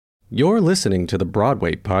You're listening to the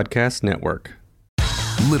Broadway Podcast Network.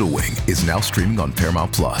 Little Wing is now streaming on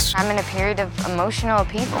Paramount+. I'm in a period of emotional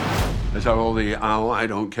upheaval. Is that all the I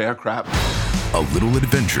don't care crap? A little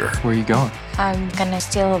adventure. Where are you going? I'm gonna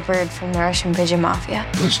steal a bird from the Russian pigeon mafia.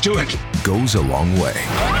 Let's do it. Goes a long way.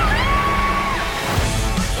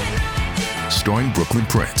 Starring Brooklyn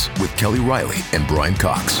Prince with Kelly Riley and Brian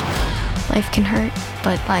Cox. Life can hurt,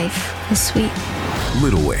 but life is sweet.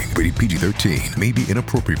 Little Wing, rated PG-13, may be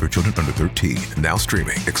inappropriate for children under 13. Now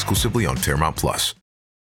streaming exclusively on Paramount+.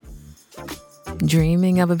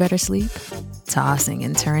 Dreaming of a better sleep? Tossing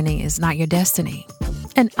and turning is not your destiny.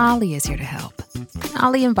 And Ollie is here to help.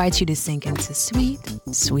 Ollie invites you to sink into sweet,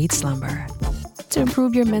 sweet slumber to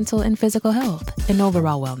improve your mental and physical health and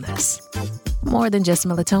overall wellness. More than just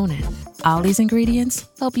melatonin, Ollie's ingredients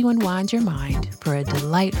help you unwind your mind for a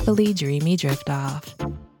delightfully dreamy drift off.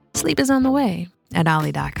 Sleep is on the way at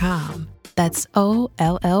Ollie.com. That's OLLY.com.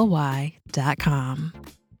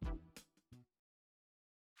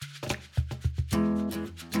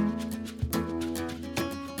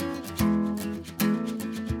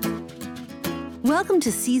 Welcome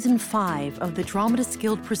to Season 5 of the Dramatists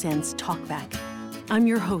Guild Presents Talkback. I'm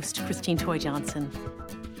your host, Christine Toy Johnson.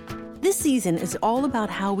 This season is all about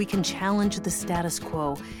how we can challenge the status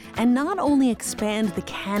quo and not only expand the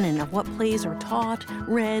canon of what plays are taught,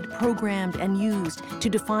 read, programmed, and used to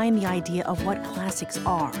define the idea of what classics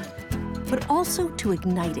are, but also to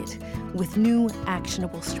ignite it with new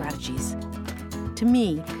actionable strategies. To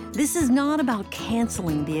me, this is not about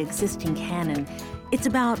canceling the existing canon. It's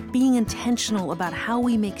about being intentional about how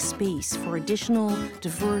we make space for additional,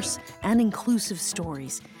 diverse, and inclusive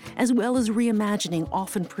stories, as well as reimagining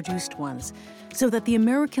often produced ones, so that the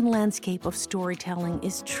American landscape of storytelling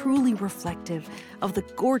is truly reflective of the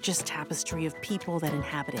gorgeous tapestry of people that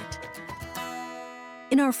inhabit it.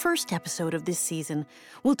 In our first episode of this season,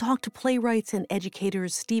 we'll talk to playwrights and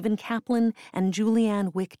educators Stephen Kaplan and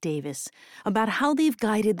Julianne Wick Davis about how they've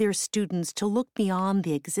guided their students to look beyond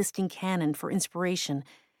the existing canon for inspiration,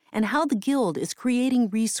 and how the Guild is creating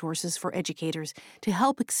resources for educators to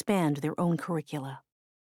help expand their own curricula.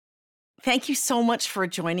 Thank you so much for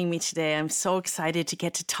joining me today. I'm so excited to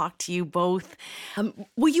get to talk to you both.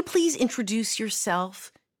 Will you please introduce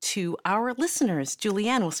yourself to our listeners?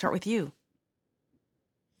 Julianne, we'll start with you.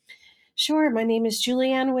 Sure. My name is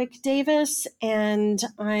Julianne Wick Davis, and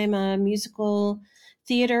I'm a musical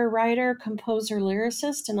theater writer, composer,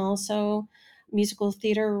 lyricist, and also musical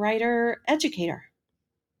theater writer, educator.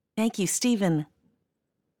 Thank you. Stephen.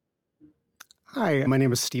 Hi, my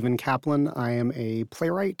name is Stephen Kaplan. I am a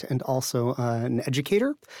playwright and also an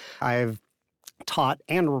educator. I've taught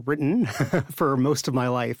and written for most of my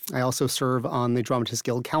life. I also serve on the Dramatists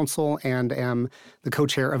Guild Council and am the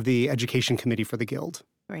co-chair of the Education Committee for the Guild.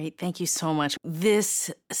 Great. Thank you so much. This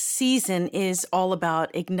season is all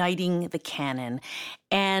about igniting the canon.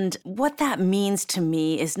 And what that means to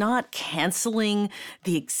me is not canceling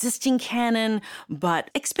the existing canon, but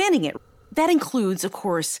expanding it. That includes, of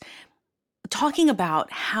course, talking about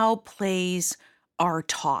how plays are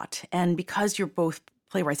taught. And because you're both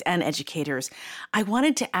playwrights and educators, I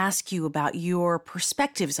wanted to ask you about your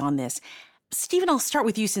perspectives on this. Stephen, I'll start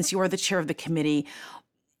with you since you are the chair of the committee.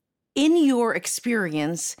 In your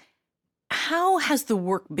experience, how has the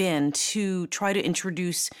work been to try to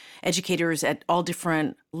introduce educators at all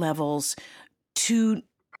different levels to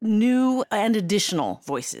new and additional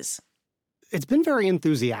voices? It's been very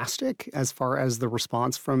enthusiastic as far as the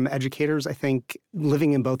response from educators. I think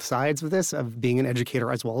living in both sides of this, of being an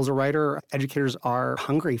educator as well as a writer, educators are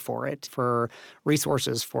hungry for it, for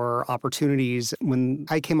resources, for opportunities. When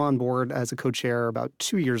I came on board as a co-chair about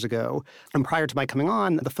 2 years ago, and prior to my coming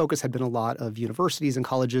on, the focus had been a lot of universities and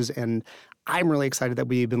colleges, and I'm really excited that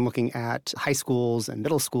we've been looking at high schools and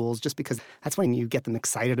middle schools just because that's when you get them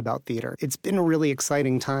excited about theater. It's been a really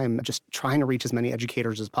exciting time just trying to reach as many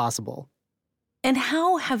educators as possible. And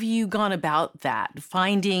how have you gone about that,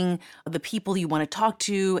 finding the people you want to talk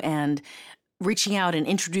to and reaching out and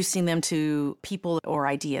introducing them to people or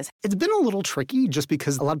ideas? It's been a little tricky just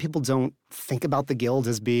because a lot of people don't think about the Guild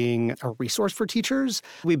as being a resource for teachers.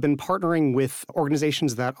 We've been partnering with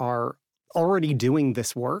organizations that are already doing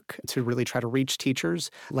this work to really try to reach teachers,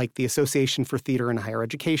 like the Association for Theater and Higher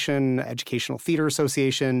Education, Educational Theater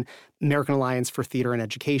Association, American Alliance for Theater and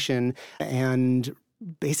Education, and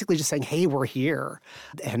basically just saying, hey, we're here,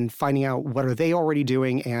 and finding out what are they already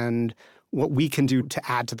doing and what we can do to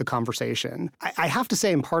add to the conversation. I have to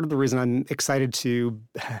say, and part of the reason I'm excited to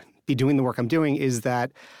be doing the work I'm doing is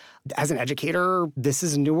that as an educator, this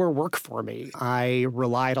is newer work for me. I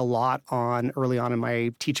relied a lot on, early on in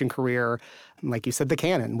my teaching career, like you said, the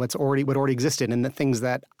canon, what already existed, and the things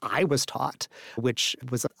that I was taught, which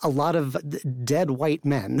was a lot of dead white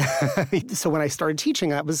men. So when I started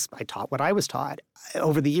teaching, I taught what I was taught.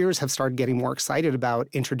 Over the years, have started getting more excited about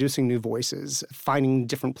introducing new voices, finding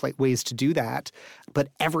different ways to do that. But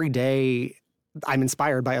every day, I'm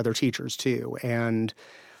inspired by other teachers too, and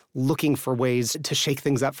looking for ways to shake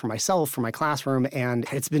things up for myself, for my classroom. And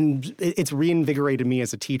it's reinvigorated me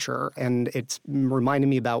as a teacher. And it's reminded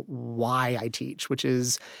me about why I teach, which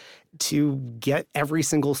is to get every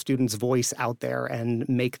single student's voice out there and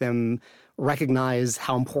make them recognize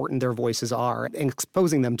how important their voices are. And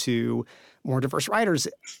exposing them to more diverse writers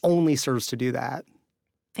only serves to do that.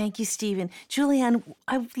 Thank you, Stephen. Julianne,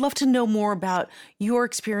 I'd love to know more about your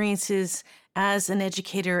experiences as an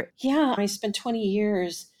educator. Yeah, I spent 20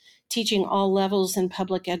 years teaching all levels in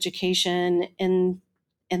public education in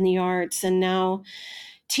the arts, and now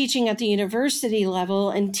teaching at the university level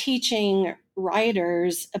and teaching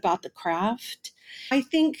writers about the craft. I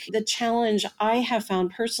think the challenge I have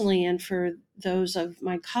found personally, and for those of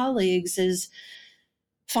my colleagues, is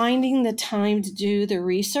finding the time to do the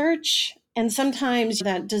research. And sometimes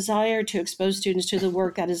that desire to expose students to the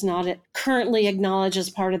work that is not currently acknowledged as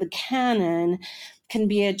part of the canon can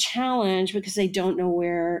be a challenge because they don't know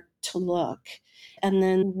where to look. And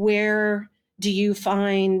then where do you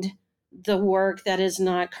find the work that is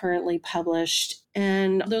not currently published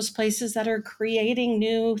and those places that are creating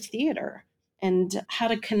new theater, and how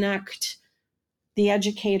to connect the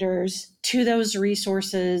educators to those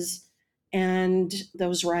resources and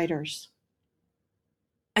those writers.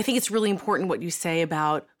 I think it's really important what you say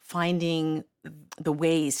about finding the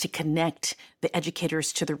ways to connect the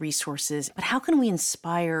educators to the resources. But how can we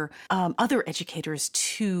inspire other educators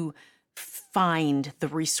to find the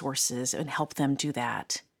resources and help them do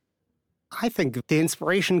that? I think the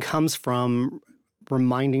inspiration comes from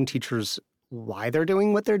reminding teachers why they're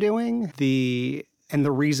doing what they're doing, and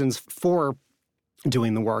the reasons for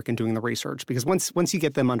doing the work and doing the research. Because once you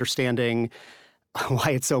get them understanding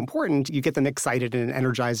why it's so important, you get them excited and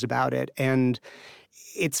energized about it. And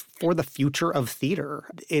it's for the future of theater.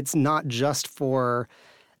 It's not just for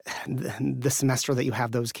the semester that you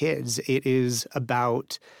have those kids. It is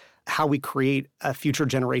about how we create a future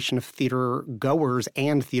generation of theater goers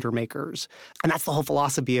and theater makers. And that's the whole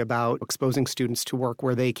philosophy about exposing students to work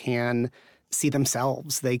where they can see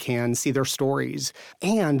themselves, they can see their stories,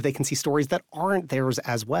 and they can see stories that aren't theirs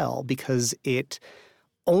as well, because it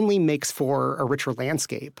only makes for a richer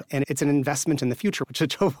landscape. And it's an investment in the future, which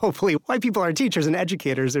is hopefully why people are teachers and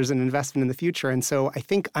educators. There's an investment in the future. And so I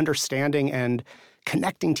think understanding and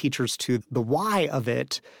connecting teachers to the why of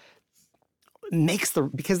it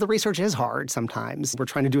because the research is hard sometimes. We're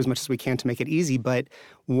trying to do as much as we can to make it easy. But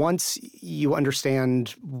once you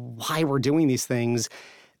understand why we're doing these things,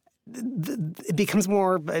 it becomes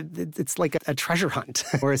more, it's like a treasure hunt.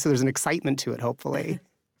 So there's an excitement to it, hopefully.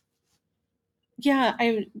 Yeah,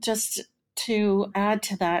 I just to add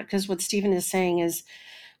to that, because what Stephen is saying is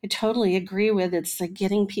I totally agree with. It's like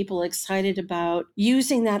getting people excited about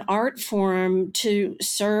using that art form to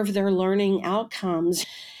serve their learning outcomes.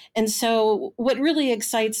 And so what really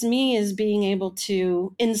excites me is being able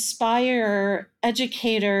to inspire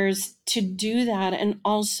educators to do that. And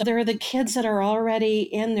also there are the kids that are already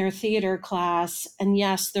in their theater class. And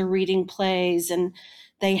yes, they're reading plays and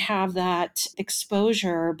they have that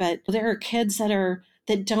exposure, but there are kids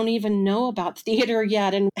that don't even know about theater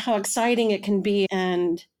yet and how exciting it can be.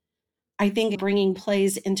 And I think bringing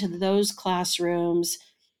plays into those classrooms,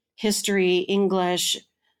 history, English,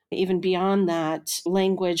 even beyond that,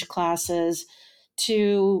 language classes,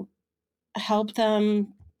 to help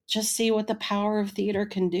them just see what the power of theater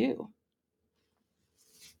can do.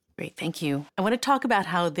 Great, thank you. I want to talk about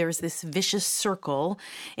how there's this vicious circle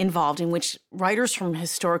involved in which writers from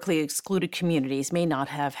historically excluded communities may not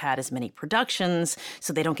have had as many productions,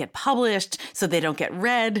 so they don't get published, so they don't get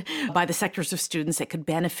read by the sectors of students that could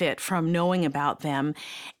benefit from knowing about them.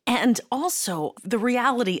 And also the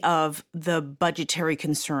reality of the budgetary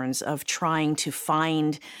concerns of trying to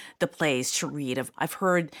find the plays to read. I've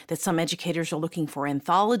heard that some educators are looking for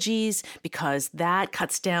anthologies because that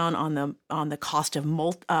cuts down on the cost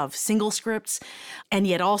of single scripts. And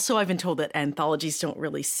yet also I've been told that anthologies don't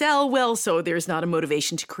really sell well, so there's not a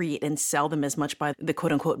motivation to create and sell them as much by the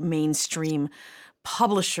quote unquote mainstream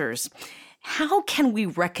publishers. How can we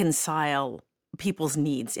reconcile people's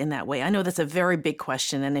needs in that way? I know that's a very big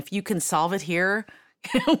question, and if you can solve it here,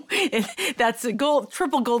 that's a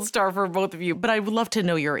triple gold star for both of you. But I would love to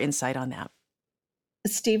know your insight on that.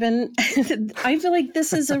 Stephen, I feel like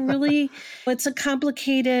this is it's a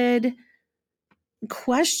complicated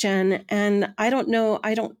question, and I don't know,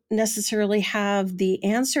 I don't necessarily have the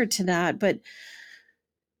answer to that, but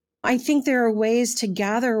I think there are ways to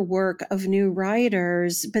gather work of new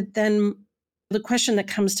writers. But then the question that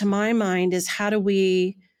comes to my mind is, how do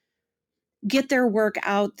we get their work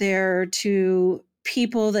out there to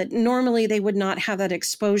people that normally they would not have that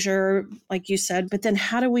exposure, like you said? But then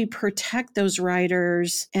how do we protect those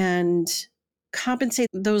writers and compensate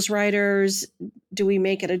those writers? Do we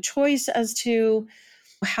make it a choice as to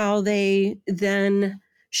how they then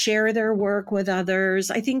share their work with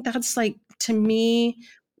others? I think that's, like, to me,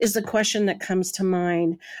 is the question that comes to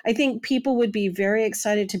mind. I think people would be very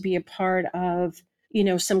excited to be a part of,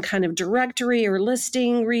 some kind of directory or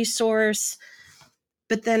listing resource.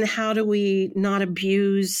 But then how do we not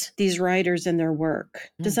abuse these writers and their work?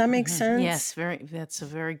 Does that make sense? Yes, that's a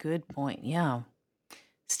very good point. Yeah.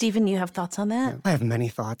 Stephen, you have thoughts on that? I have many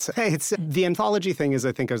thoughts. It's the anthology thing is,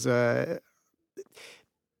 I think, is a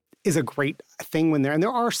great thing and there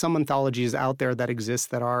are some anthologies out there that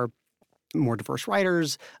exist that are more diverse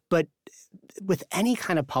writers, but with any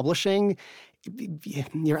kind of publishing,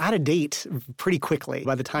 you're out of date pretty quickly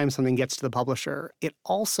by the time something gets to the publisher. It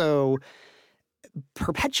also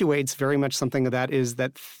perpetuates very much something that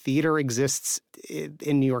theater exists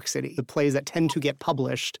in New York City. The plays that tend to get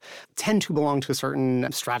published tend to belong to a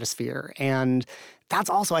certain stratosphere. And that's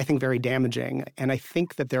also, I think, very damaging. And I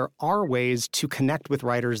think that there are ways to connect with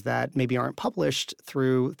writers that maybe aren't published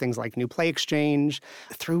through things like New Play Exchange,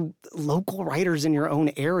 through local writers in your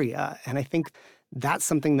own area. And I think that's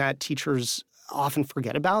something that teachers often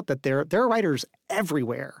forget about, that there are writers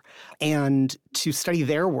everywhere. And to study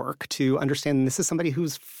their work, to understand this is somebody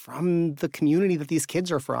who's from the community that these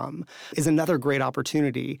kids are from, is another great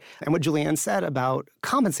opportunity. And what Julianne said about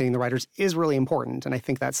compensating the writers is really important. And I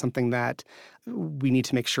think that's something that we need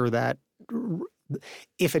to make sure that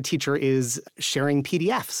if a teacher is sharing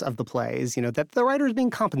PDFs of the plays, that the writer is being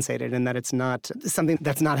compensated and that it's not something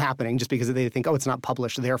that's not happening just because they think, oh, it's not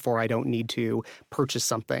published, therefore I don't need to purchase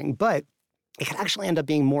something. But it can actually end up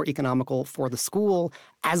being more economical for the school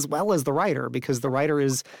as well as the writer, because the writer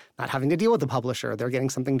is not having to deal with the publisher. They're getting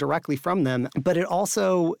something directly from them. But it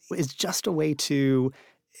also is just a way to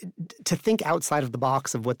think outside of the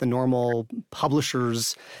box of what the normal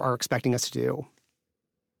publishers are expecting us to do.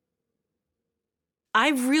 I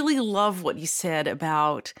really love what you said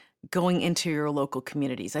about going into your local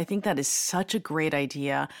communities. I think that is such a great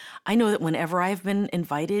idea. I know that whenever I've been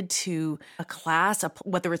invited to a class,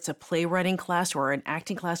 whether it's a playwriting class or an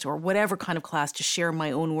acting class or whatever kind of class, to share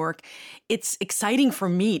my own work, it's exciting for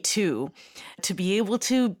me too, to be able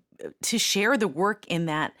to share the work in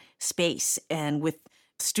that space and with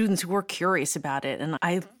students who are curious about it. And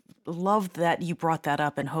I love that you brought that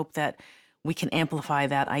up and hope that we can amplify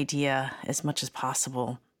that idea as much as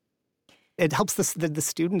possible. It helps the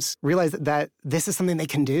students realize that this is something they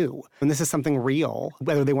can do, and this is something real,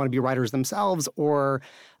 whether they want to be writers themselves or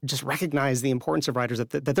just recognize the importance of writers,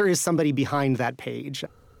 that there is somebody behind that page.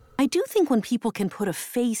 I do think when people can put a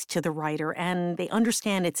face to the writer and they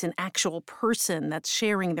understand it's an actual person that's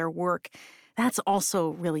sharing their work, that's also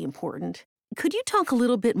really important. Could you talk a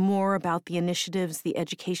little bit more about the initiatives the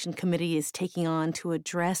Education Committee is taking on to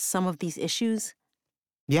address some of these issues?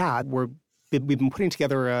 Yeah, we've been putting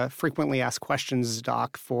together a frequently asked questions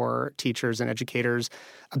doc for teachers and educators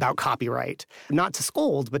about copyright. Not to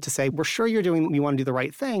scold, but to say, we're sure you want to do the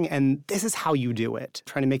right thing, and this is how you do it.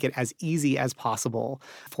 Trying to make it as easy as possible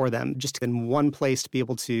for them. Just in one place to be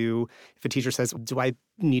able to, if a teacher says, do I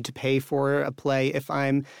need to pay for a play if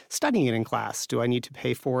I'm studying it in class? Do I need to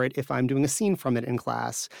pay for it if I'm doing a scene from it in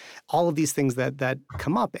class? All of these things that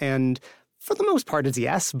come up, and for the most part, it's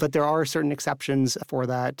yes, but there are certain exceptions for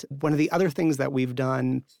that. One of the other things that we've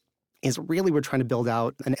done is really we're trying to build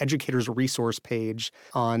out an educator's resource page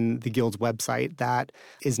on the Guild's website that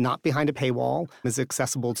is not behind a paywall, is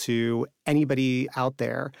accessible to anybody out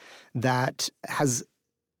there, that has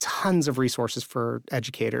tons of resources for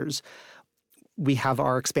educators. We have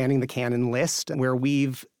our Expanding the Canon list, where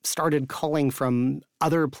we've started culling from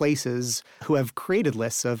other places who have created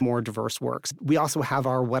lists of more diverse works. We also have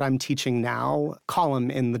our What I'm Teaching Now column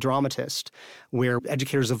in The Dramatist, where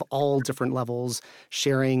educators of all different levels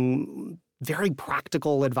sharing very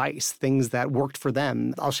practical advice, things that worked for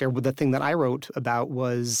them. I'll share the thing that I wrote about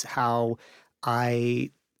was how I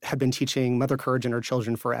had been teaching Mother Courage and Her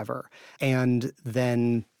Children forever. And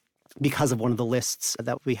then because of one of the lists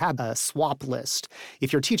that we had, a swap list.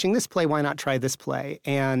 If you're teaching this play, why not try this play?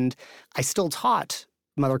 And I still taught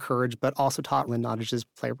Mother Courage, but also taught Lynn Nottage's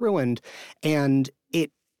play Ruined. And it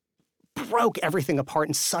broke everything apart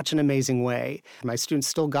in such an amazing way. My students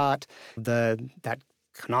still got that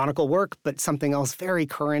canonical work, but something else very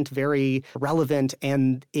current, very relevant,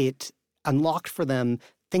 and it unlocked for them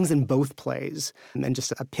things in both plays. And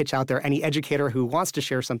just a pitch out there, any educator who wants to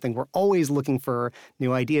share something, we're always looking for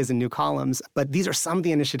new ideas and new columns. But these are some of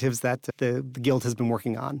the initiatives that the Guild has been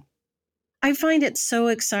working on. I find it so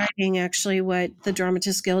exciting, actually, what the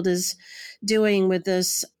Dramatists Guild is doing with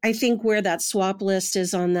this. I think where that swap list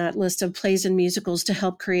is on that list of plays and musicals to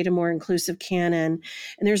help create a more inclusive canon.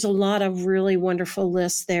 And there's a lot of really wonderful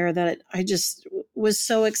lists there that I just was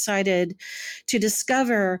so excited to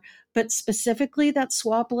discover. But specifically that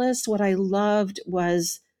swap list, what I loved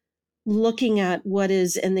was looking at what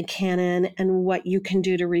is in the canon and what you can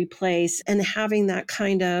do to replace, and having that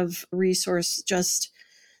kind of resource just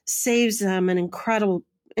saves them an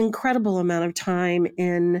incredible amount of time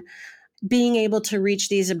in being able to reach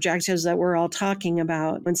these objectives that we're all talking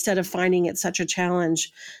about, instead of finding it such a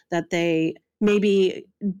challenge that they maybe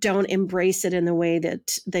don't embrace it in the way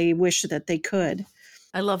that they wish that they could.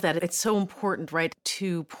 I love that. It's so important, right,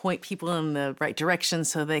 to point people in the right direction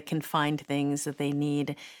so they can find things that they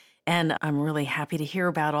need. And I'm really happy to hear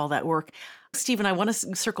about all that work. Stephen, I want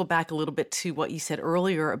to circle back a little bit to what you said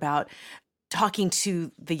earlier about talking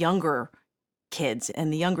to the younger kids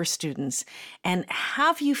and the younger students. And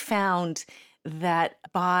have you found that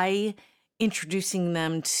by introducing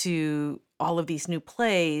them to all of these new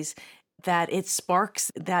plays, that it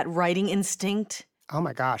sparks that writing instinct? Oh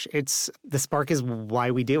my gosh, the spark is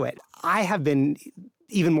why we do it. I have been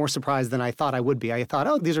even more surprised than I thought I would be. I thought,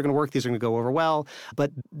 oh, these are going to work, these are going to go over well.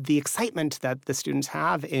 But the excitement that the students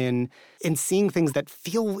have in seeing things that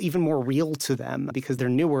feel even more real to them because they're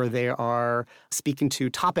newer, they are speaking to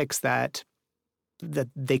topics that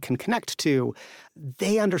they can connect to,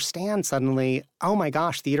 they understand suddenly, oh my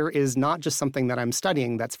gosh, theater is not just something that I'm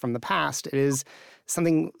studying that's from the past. It is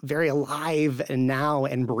something very alive and now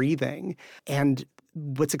and breathing. And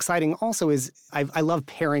what's exciting also is I love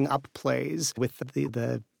pairing up plays with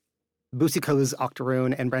the Boucicault's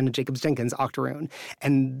Octoroon and Brandon Jacobs Jenkins' Octoroon,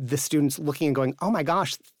 and the students looking and going, oh my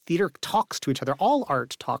gosh, theater talks to each other. All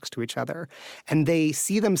art talks to each other. And they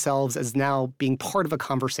see themselves as now being part of a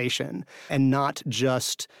conversation and not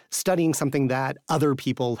just studying something that other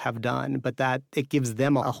people have done, but that it gives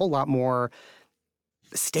them a whole lot more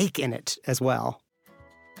stake in it as well.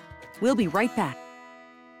 We'll be right back.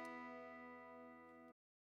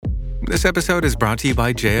 This episode is brought to you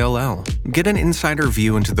by JLL. Get an insider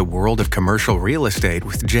view into the world of commercial real estate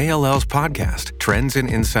with JLL's podcast, Trends and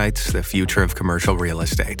Insights, the Future of Commercial Real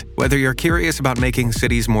Estate. Whether you're curious about making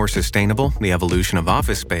cities more sustainable, the evolution of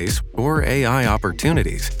office space, or AI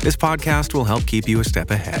opportunities, this podcast will help keep you a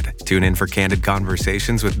step ahead. Tune in for candid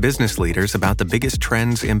conversations with business leaders about the biggest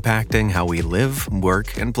trends impacting how we live,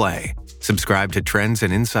 work, and play. Subscribe to Trends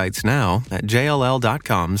and Insights now at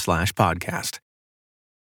jll.com/podcast.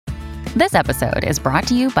 This episode is brought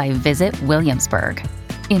to you by Visit Williamsburg.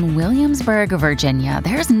 In Williamsburg, Virginia,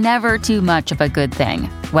 there's never too much of a good thing.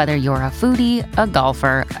 Whether you're a foodie, a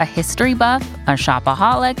golfer, a history buff, a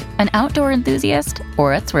shopaholic, an outdoor enthusiast,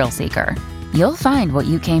 or a thrill seeker, you'll find what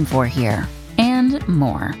you came for here and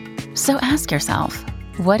more. So ask yourself,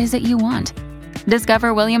 what is it you want?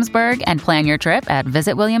 Discover Williamsburg and plan your trip at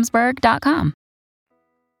visitwilliamsburg.com.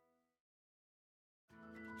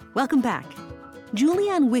 Welcome back.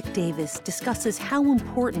 Julianne Wick Davis discusses how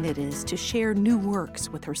important it is to share new works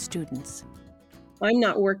with her students. I'm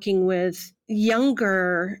not working with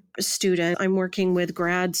younger students. I'm working with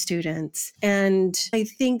grad students. And I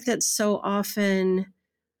think that so often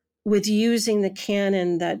with using the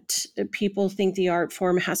canon that people think the art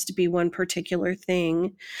form has to be one particular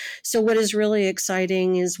thing. So what is really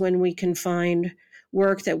exciting is when we can find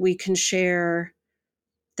work that we can share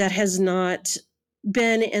that has not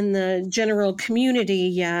been in the general community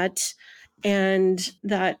yet, and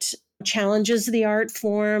that challenges the art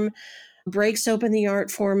form, breaks open the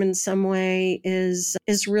art form in some way, is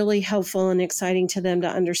really helpful and exciting to them to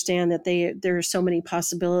understand that there are so many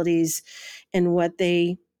possibilities in what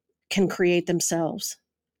they can create themselves.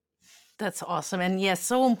 That's awesome. And yes,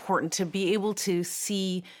 so important to be able to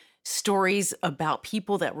see stories about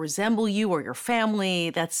people that resemble you or your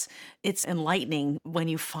family. It's enlightening when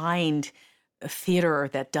you find a theater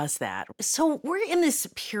that does that. So we're in this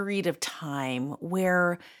period of time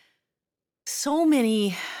where so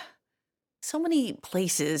many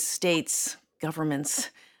places, states,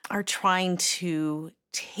 governments are trying to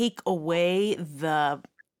take away the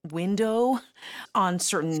window on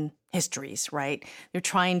certain histories, right? They're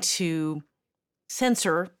trying to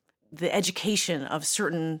censor the education of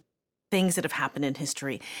certain things that have happened in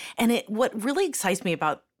history. And what really excites me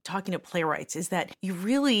about talking to playwrights is that you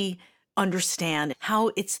really understand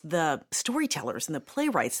how it's the storytellers and the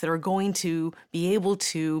playwrights that are going to be able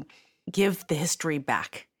to give the history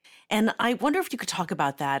back. And I wonder if you could talk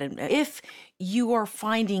about that, and if you are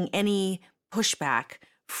finding any pushback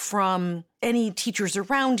from any teachers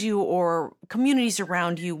around you or communities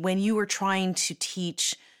around you when you are trying to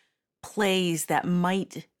teach plays that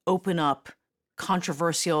might open up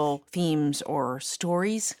controversial themes or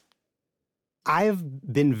stories.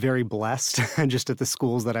 I've been very blessed just at the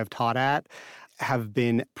schools that I've taught at, have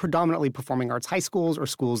been predominantly performing arts high schools or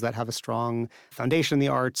schools that have a strong foundation in the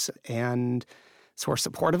arts and so are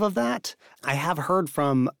supportive of that. I have heard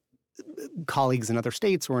from colleagues in other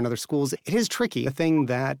states or in other schools, it is tricky. A thing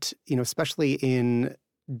that, especially in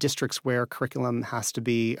districts where curriculum has to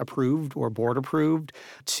be approved or board approved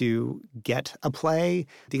to get a play,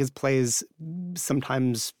 because plays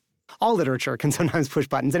sometimes, all literature can sometimes push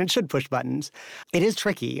buttons, and it should push buttons. It is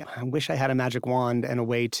tricky. I wish I had a magic wand and a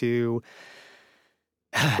way to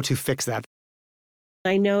fix that.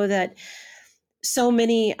 I know that so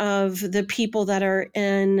many of the people that are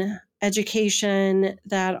in education,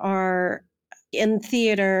 that are in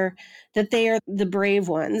theater, that they are the brave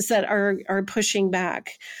ones that are pushing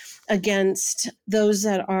back against those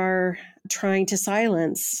that are trying to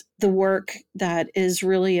silence the work that is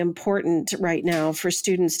really important right now for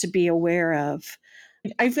students to be aware of.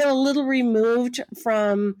 I feel a little removed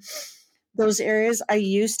from those areas. I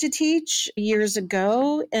used to teach years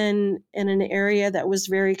ago in an area that was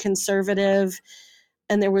very conservative,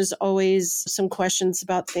 and there was always some questions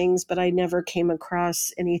about things, but I never came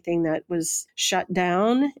across anything that was shut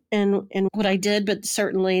down in what I did. But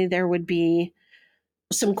certainly there would be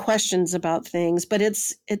some questions about things, but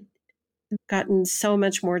it's gotten so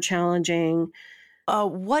much more challenging.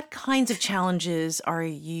 What kinds of challenges are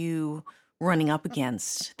you running up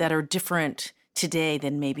against that are different today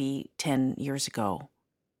than maybe 10 years ago?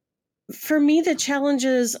 For me, the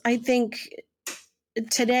challenges, I think,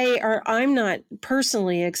 today are I'm not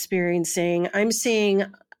personally experiencing. I'm seeing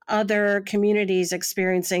other communities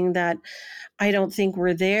experiencing that I don't think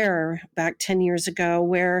were there back 10 years ago,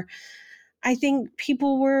 where I think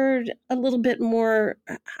people were a little bit more,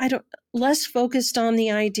 less focused on the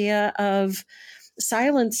idea of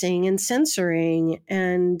silencing and censoring.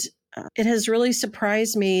 And it has really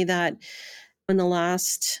surprised me that in the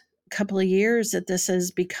last couple of years that this has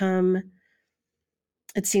become,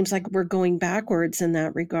 it seems like we're going backwards in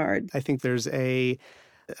that regard. I think there's a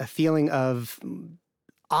feeling of,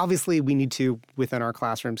 obviously we need to, within our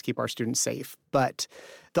classrooms, keep our students safe. But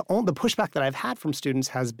the pushback that I've had from students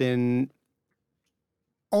has been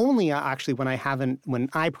only actually when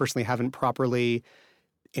I personally haven't properly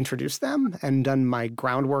introduced them and done my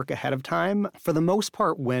groundwork ahead of time. For the most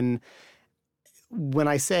part, when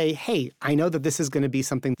I say, hey, I know that this is going to be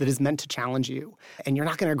something that is meant to challenge you and you're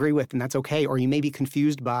not going to agree with, and that's okay, or you may be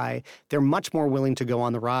confused by, they're much more willing to go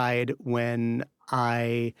on the ride when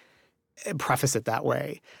I preface it that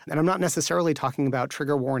way. And I'm not necessarily talking about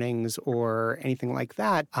trigger warnings or anything like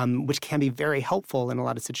that, which can be very helpful in a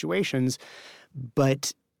lot of situations.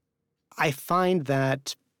 But I find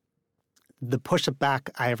that the pushback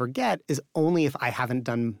I ever get is only if I haven't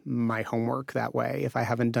done my homework that way, if I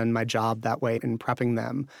haven't done my job that way in prepping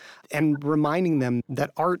them and reminding them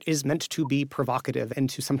that art is meant to be provocative and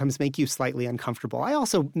to sometimes make you slightly uncomfortable. I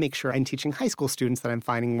also make sure I'm teaching high school students that I'm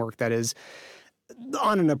finding work that is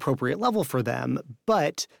on an appropriate level for them,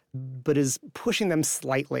 but is pushing them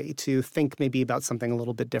slightly to think maybe about something a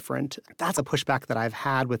little bit different. That's a pushback that I've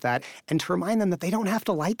had with that, and to remind them that they don't have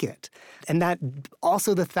to like it. And that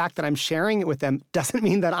also the fact that I'm sharing it with them doesn't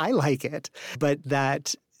mean that I like it, but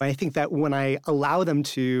that I think that when I allow them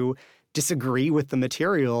to disagree with the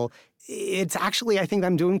material, it's actually, I think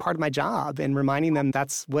I'm doing part of my job and reminding them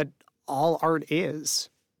that's what all art is.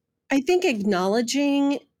 I think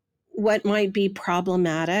acknowledging what might be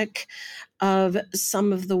problematic of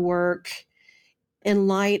some of the work in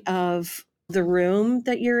light of the room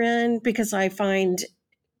that you're in, because I find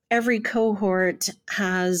every cohort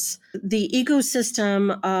has the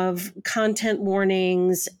ecosystem of content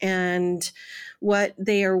warnings and what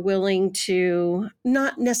they are willing to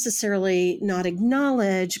not necessarily not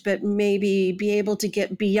acknowledge, but maybe be able to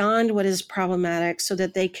get beyond what is problematic so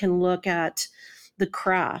that they can look at the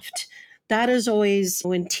craft. That is always,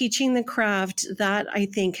 when teaching the craft, that I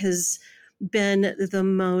think has been the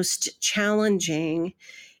most challenging,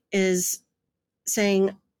 is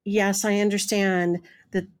saying, yes, I understand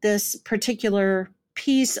that this particular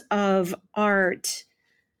piece of art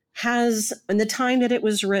has, in the time that it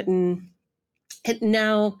was written, it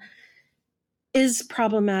now is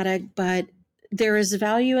problematic, but there is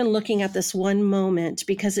value in looking at this one moment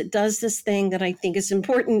because it does this thing that I think is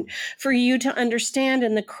important for you to understand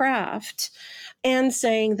in the craft, and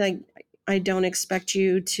saying that I don't expect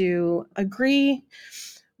you to agree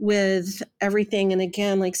with everything. And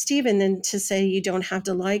again, like Stephen, and to say you don't have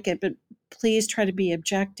to like it, but please try to be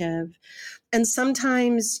objective. And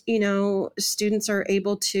sometimes, students are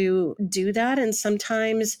able to do that. And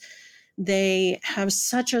sometimes they have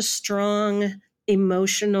such a strong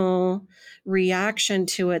emotional reaction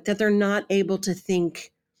to it that they're not able to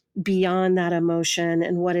think beyond that emotion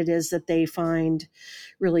and what it is that they find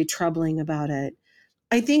really troubling about it.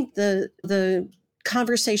 I think the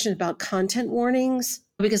conversation about content warnings,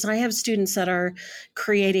 because I have students that are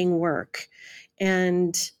creating work,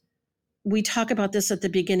 and we talk about this at the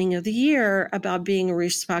beginning of the year about being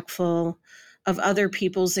respectful of other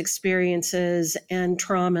people's experiences and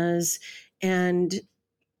traumas, and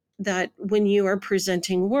that when you are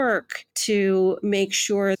presenting work, to make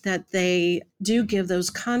sure that they do give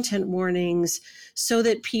those content warnings so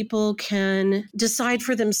that people can decide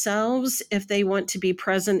for themselves if they want to be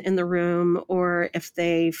present in the room or if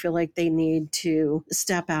they feel like they need to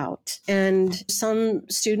step out. And some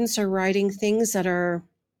students are writing things that are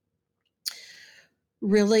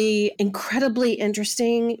really incredibly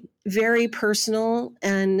interesting, very personal,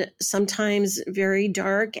 and sometimes very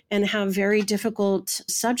dark, and have very difficult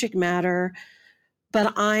subject matter.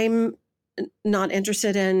 But I'm not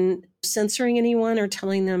interested in censoring anyone or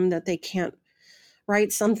telling them that they can't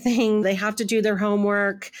write something. They have to do their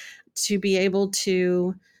homework to be able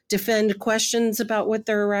to defend questions about what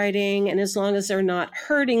they're writing. And as long as they're not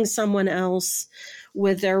hurting someone else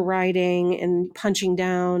with their writing and punching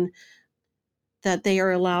down, that they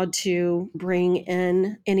are allowed to bring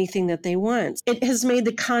in anything that they want. It has made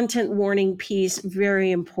the content warning piece very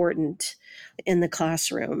important in the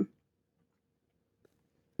classroom.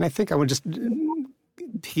 And I think I would just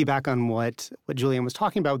piggyback on what Julianne was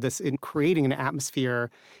talking about, this in creating an atmosphere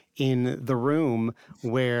in the room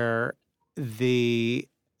where the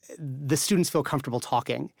students feel comfortable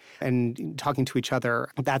talking and talking to each other.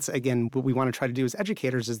 That's, again, what we want to try to do as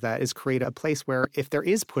educators, is create a place where if there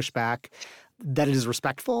is pushback, that it is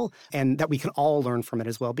respectful and that we can all learn from it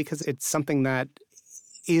as well, because it's something that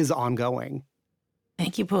is ongoing.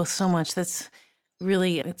 Thank you both so much. It's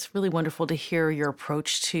really wonderful to hear your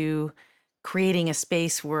approach to creating a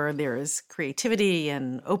space where there is creativity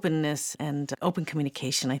and openness and open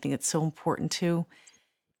communication. I think it's so important too.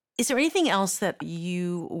 Is there anything else that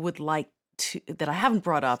you would like to, that I haven't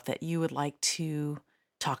brought up, that you would like to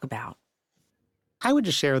talk about? I would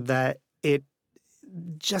just share that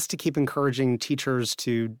just to keep encouraging teachers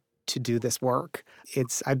to do this work.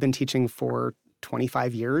 I've been teaching for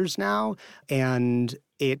 25 years now, and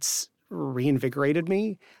it's reinvigorated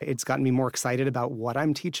me. It's gotten me more excited about what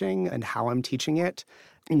I'm teaching and how I'm teaching it,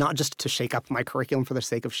 not just to shake up my curriculum for the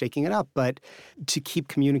sake of shaking it up, but to keep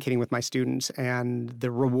communicating with my students. And the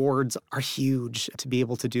rewards are huge to be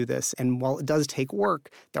able to do this. And while it does take work,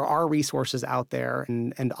 there are resources out there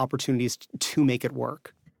and opportunities to make it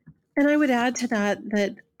work. And I would add to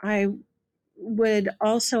that I would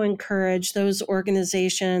also encourage those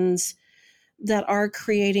organizations that are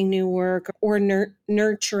creating new work or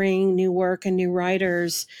nurturing new work and new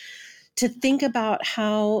writers to think about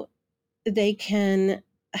how they can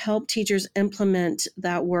help teachers implement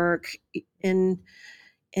that work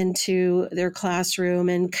into their classroom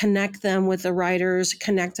and connect them with the writers,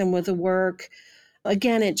 connect them with the work.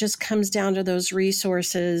 Again, it just comes down to those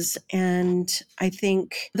resources. And I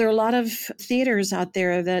think there are a lot of theaters out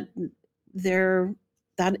there that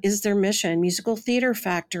is their mission. Musical Theater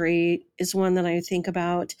Factory is one that I think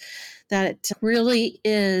about that really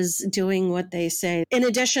is doing what they say. In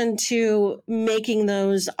addition to making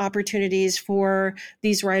those opportunities for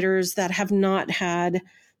these writers that have not had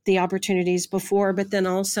the opportunities before, but then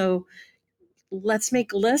also let's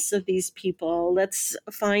make lists of these people. Let's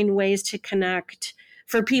find ways to connect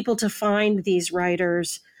for people to find these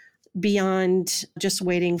writers beyond just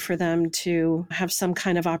waiting for them to have some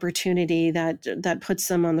kind of opportunity that puts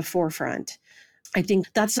them on the forefront. I think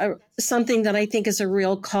that's something that I think is a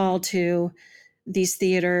real call to these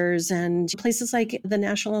theaters and places like the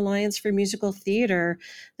National Alliance for Musical Theater.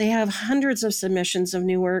 They have hundreds of submissions of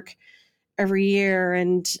new work every year.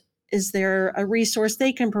 And is there a resource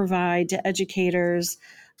they can provide to educators?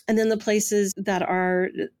 And then the places that are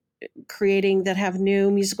creating, that have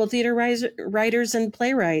new musical theater writers and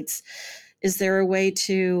playwrights, is there a way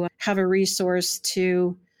to have a resource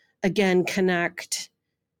to, again, connect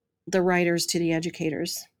the writers to the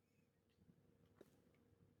educators?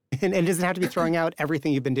 And it doesn't have to be throwing out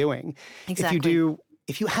everything you've been doing. Exactly.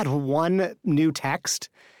 If you add one new text,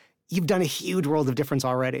 you've done a huge world of difference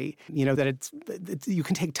already. You know, that it's you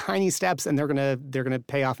can take tiny steps and they're gonna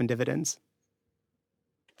pay off in dividends.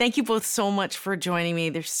 Thank you both so much for joining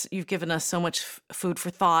me. You've given us so much food for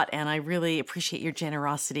thought, and I really appreciate your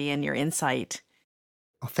generosity and your insight.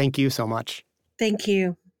 Well, thank you so much. Thank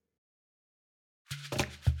you.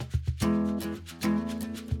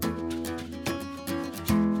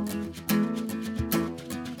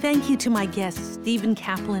 Thank you to my guests, Stephen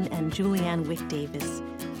Kaplan and Julianne Wick Davis.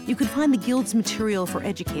 You can find the Guild's material for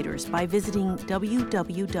educators by visiting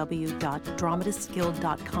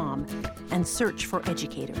www.dramatists.guild.com and search for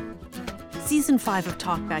educator. Season 5 of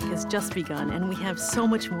Talkback has just begun, and we have so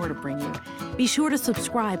much more to bring you. Be sure to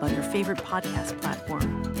subscribe on your favorite podcast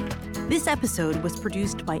platform. This episode was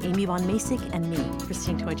produced by Amy Von Masick and me,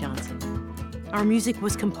 Christine Toy Johnson. Our music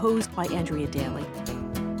was composed by Andrea Daly.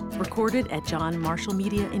 Recorded at John Marshall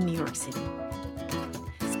Media in New York City.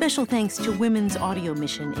 Special thanks to Women's Audio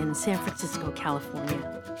Mission in San Francisco,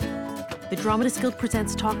 California. The Dramatists Guild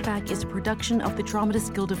Presents Talkback is a production of the Dramatists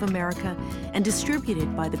Guild of America and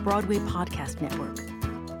distributed by the Broadway Podcast Network.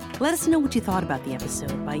 Let us know what you thought about the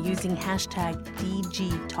episode by using hashtag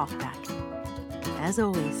 #DGTalkback. As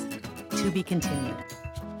always, to be continued.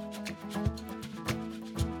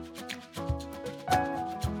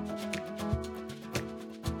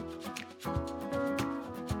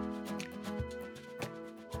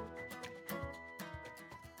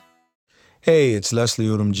 Hey, it's Leslie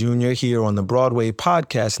Odom Jr. here on the Broadway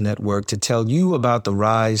Podcast Network to tell you about the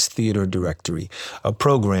Rise Theater Directory, a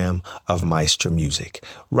program of Maestro Music.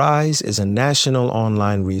 Rise is a national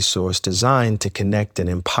online resource designed to connect and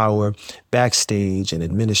empower backstage and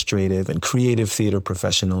administrative and creative theater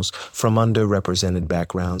professionals from underrepresented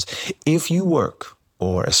backgrounds. If you work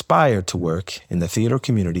or aspire to work in the theater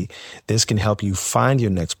community, this can help you find your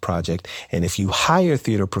next project. And if you hire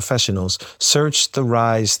theater professionals, search the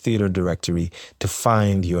Rise Theater Directory to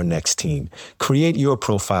find your next team. Create your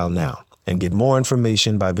profile now and get more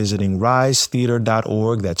information by visiting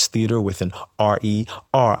risetheater.org. That's theater with an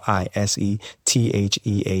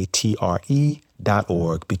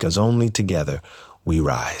RERISETHEATRE.org, because only together we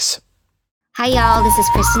rise. Hi, y'all. This is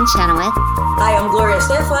Kristen Chenoweth. Hi, I'm Gloria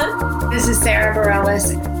Stefan. This is Sarah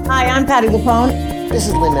Bareilles. Hi, I'm Patti LuPone. This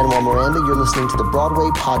is Lin-Manuel Miranda. You're listening to the Broadway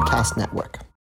Podcast Network.